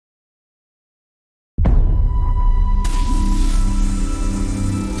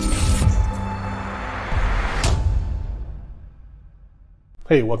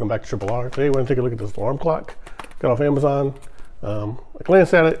Hey, welcome back to Triple R. Today we're going to take a look at this alarm clock. Got off Amazon. I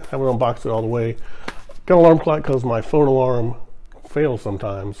glanced at it, haven't unboxed it all the way. Got an alarm clock because my phone alarm fails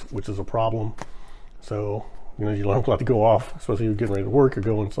sometimes, which is a problem. So, you know, your alarm clock to go off, especially if you're getting ready to work or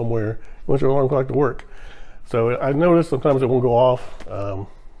going somewhere. You want your alarm clock to work. So I noticed sometimes it won't go off.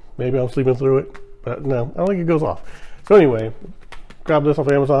 Maybe I'm sleeping through it, but no, I don't think it goes off. So anyway, grabbed this off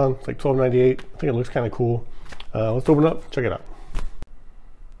Amazon. It's like $12.98. I think it looks kind of cool. Let's open it up, check it out.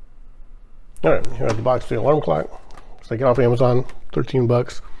 All right, here at the box, the alarm clock. So I get off Amazon, 13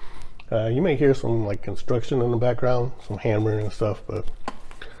 bucks. You may hear some like construction in the background, some hammering and stuff, but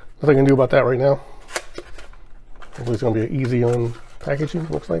nothing I can do about that right now. Hopefully it's gonna be an easy on packaging,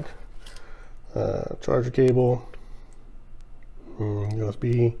 looks like. Charger cable,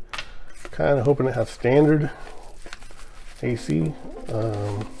 USB. Kind of hoping it has standard AC.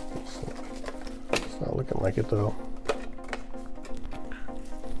 It's not looking like it though.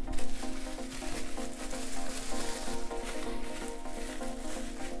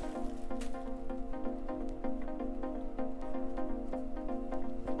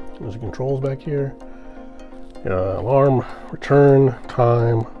 There's the controls back here. Alarm, return,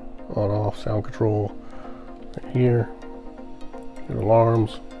 time, on off, sound control right here. Your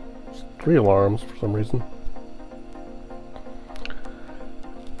alarms, it's 3 alarms for some reason.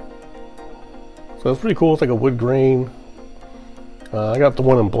 So it's pretty cool. It's like a wood grain. I got the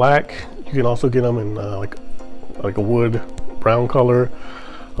one in black. You can also get them in like a wood brown color,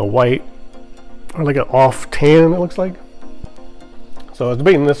 a white, or like an off tan, it looks like. So I was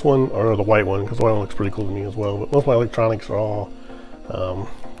debating this one or the white one because the white one looks pretty cool to me as well. But most of my electronics are all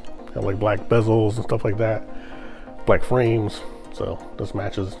have like black bezels and stuff like that, black frames. So this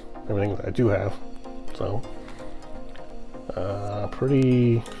matches everything that I do have. So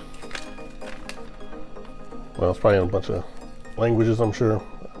pretty well. It's probably in a bunch of languages, I'm sure.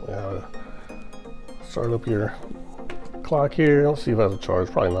 Start up your clock here. Let's see if it has a charge.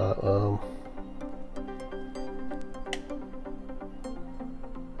 Probably not.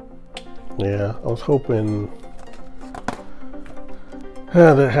 Yeah, I was hoping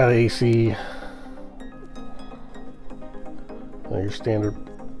that it had AC, your standard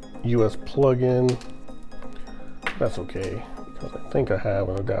US plug-in. That's okay, because I think I have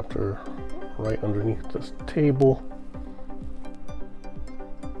an adapter right underneath this table.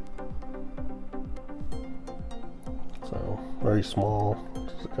 So, very small.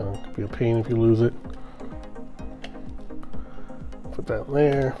 It's gonna be a pain if you lose it. Put that in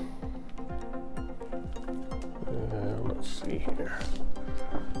there. And let's see here.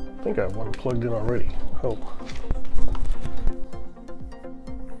 I think I have one plugged in already. Hope.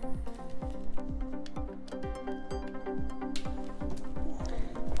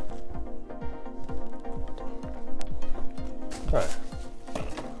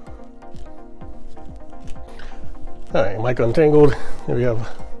 All right, mic untangled. Here we have.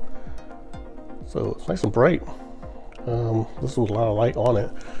 So it's nice and bright. This was a lot of light on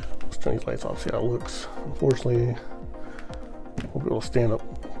it. Let's turn these lights off, see how it looks. Unfortunately, I won't be able to stand up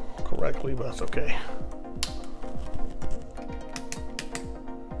correctly, but that's okay.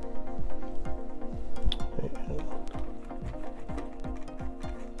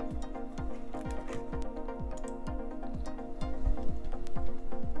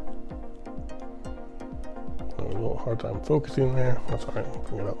 A little hard time focusing there. That's all right, I'll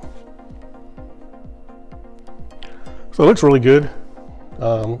bring it up. So it looks really good.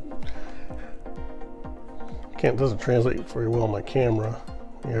 Doesn't translate very well on my camera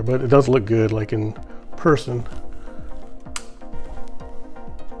here, but it does look good, like in person.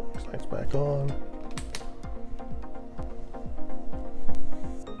 Lights back on.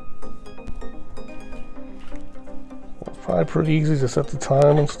 It's probably pretty easy to set the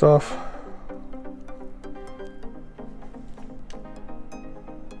time and stuff.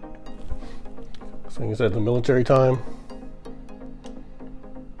 So you set the military time.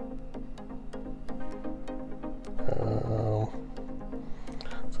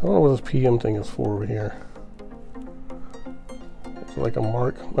 I don't know what this PM thing is for over here. It's like a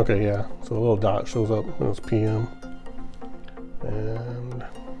mark. Okay, yeah. So a little dot shows up when it's PM. And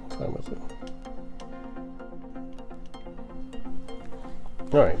what time is it?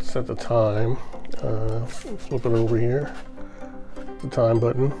 All right, set the time. Flip it over here. The time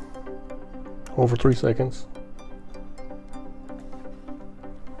button. Over 3 seconds.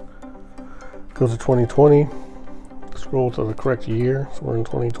 Goes to 2020. Scroll to the correct year, so we're in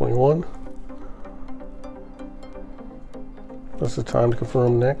 2021. That's the time to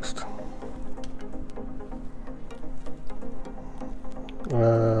confirm next.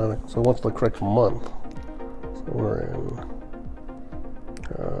 So what's the correct month? So we're in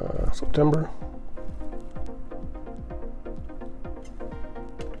September.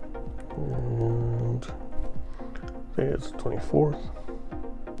 And today it's 24th.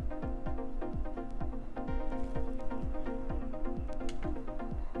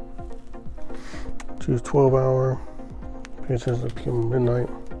 Choose 12-hour. Pay attention to PM midnight.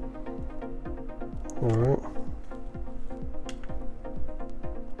 All right.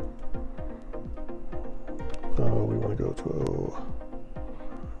 We want to go to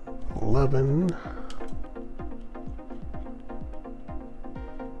 11.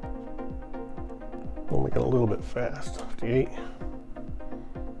 We'll make it a little bit fast. 58.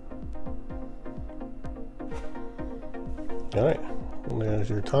 All right. And there's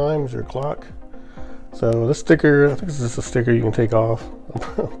your times, your clock. So this sticker, I think this is just a sticker you can take off.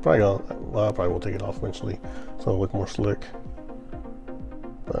 I probably will take it off eventually, so it'll look more slick.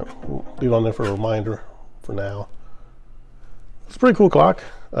 But we'll leave it on there for a reminder for now. It's a pretty cool clock.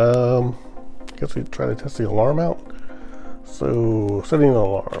 I guess we try to test the alarm out. So setting an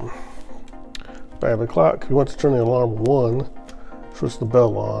alarm. If I have a clock, we want to turn the alarm 1, switch the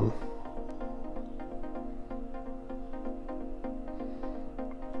bell on.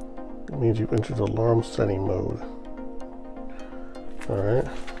 It means you've entered alarm setting mode. All right.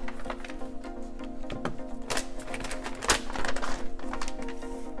 So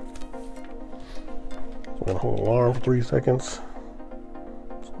we're gonna hold alarm for 3 seconds.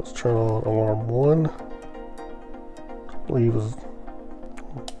 So let's turn on alarm 1. I believe is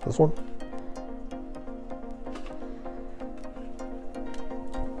this one.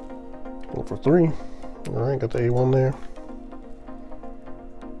 Go for 3. All right, got the A1 there.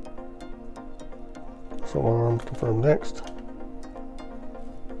 Alarm confirm next.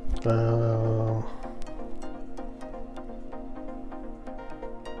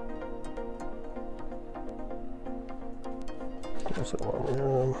 What's that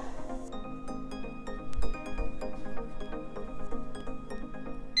alarm?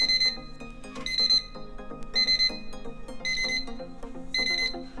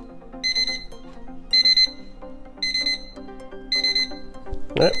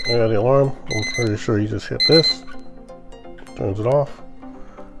 Yep, I got the alarm. I'm pretty sure you just hit this. Turns it off.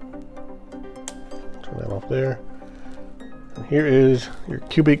 Turn that off there. And here is your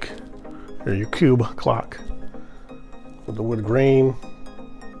cube clock with the wood grain.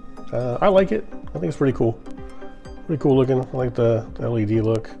 I like it. I think it's pretty cool. Pretty cool looking. I like the LED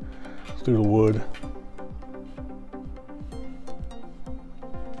look through the wood.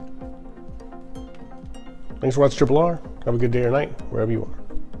 Thanks for watching Triple R. Have a good day or night, wherever you are.